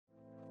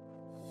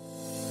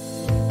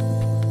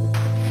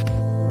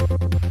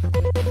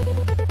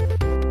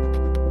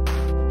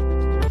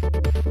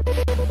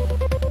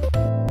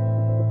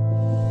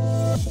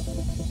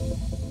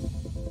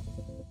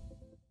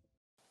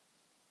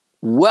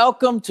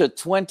Welcome to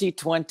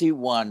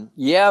 2021.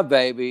 Yeah,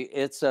 baby.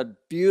 It's a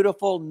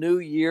beautiful new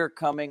year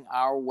coming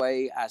our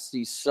way. I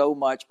see so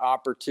much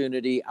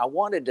opportunity. I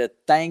wanted to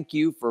thank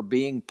you for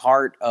being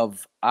part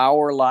of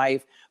our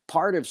life,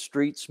 part of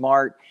Street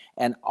Smart,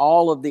 and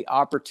all of the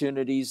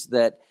opportunities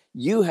that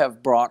you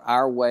have brought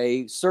our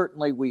way.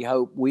 Certainly, we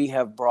hope we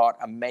have brought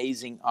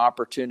amazing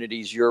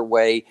opportunities your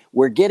way.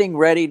 We're getting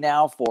ready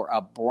now for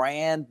a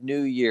brand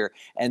new year,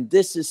 and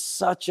this is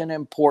such an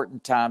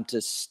important time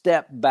to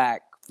step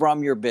back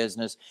from your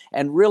business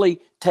and really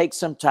take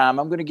some time.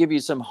 I'm going to give you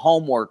some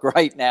homework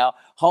right now,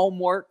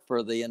 homework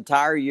for the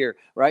entire year,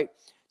 right?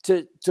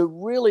 To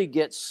really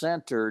get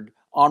centered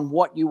on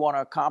what you want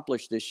to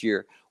accomplish this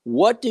year.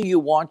 What do you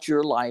want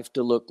your life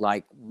to look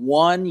like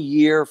 1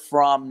 year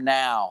from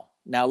now?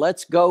 Now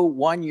let's go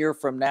 1 year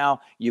from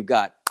now. You've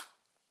got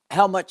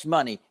how much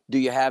money do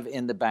you have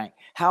in the bank?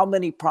 How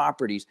many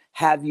properties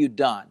have you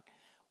done?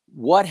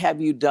 What have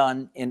you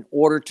done in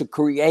order to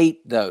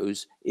create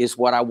those is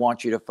what I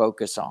want you to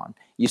focus on.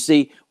 You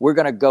see, we're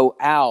going to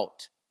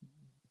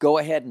go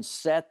ahead and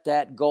set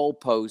that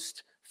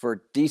goalpost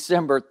for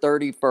December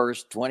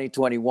 31st,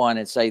 2021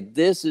 and say,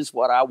 this is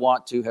what I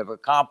want to have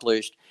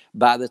accomplished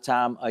by the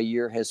time a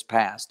year has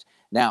passed.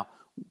 Now,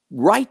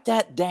 write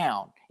that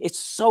down. It's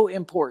so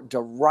important to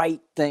write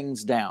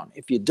things down.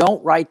 If you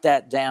don't write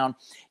that down,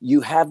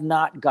 you have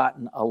not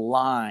gotten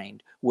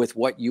aligned with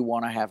what you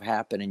want to have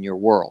happen in your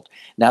world.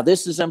 Now,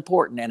 this is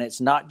important, and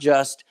it's not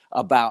just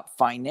about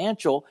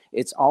financial,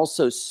 it's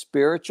also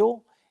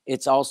spiritual,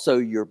 it's also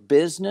your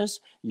business,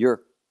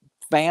 your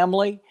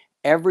family,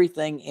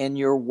 everything in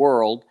your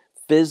world,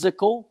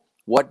 physical.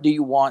 What do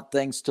you want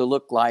things to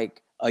look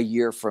like a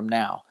year from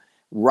now?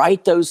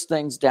 Write those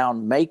things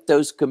down, make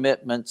those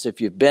commitments. If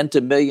you've been to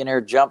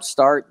Millionaire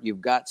Jumpstart, you've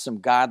got some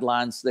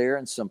guidelines there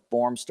and some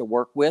forms to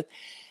work with.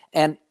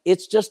 And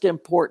it's just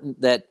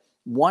important that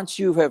once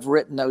you have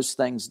written those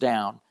things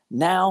down,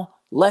 now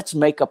let's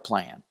make a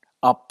plan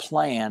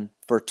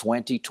for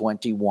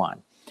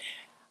 2021.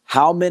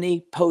 How many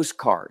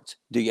postcards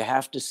do you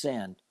have to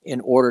send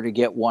in order to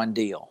get one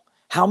deal?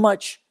 How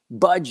much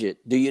budget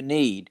do you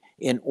need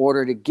in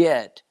order to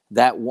get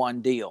that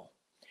one deal?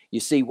 You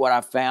see, what I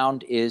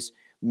found is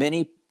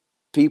many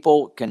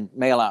people can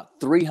mail out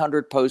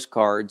 300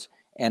 postcards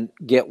and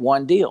get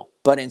one deal.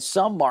 But in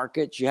some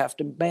markets, you have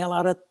to mail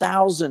out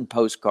 1,000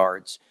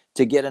 postcards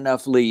to get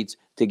enough leads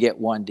to get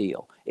one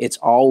deal. It's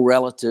all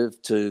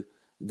relative to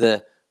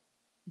the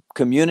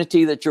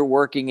community that you're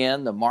working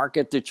in, the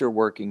market that you're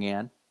working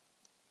in.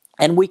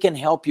 And we can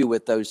help you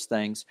with those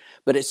things.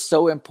 But it's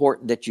so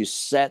important that you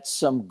set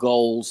some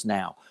goals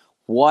now.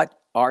 What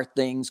are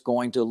things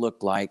going to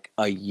look like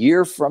a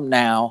year from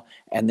now?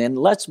 And then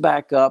let's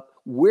back up.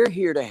 We're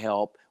here to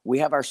help. We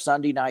have our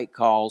Sunday night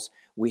calls.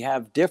 We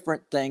have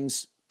different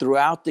things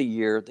throughout the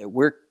year that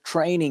we're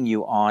training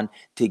you on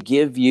to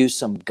give you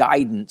some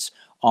guidance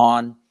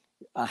on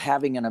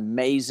having an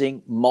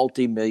amazing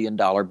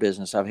multi-million-dollar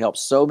business. I've helped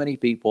so many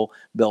people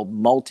build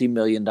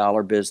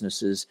multi-million-dollar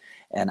businesses,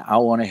 and I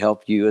want to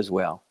help you as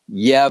well.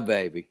 Yeah,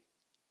 baby.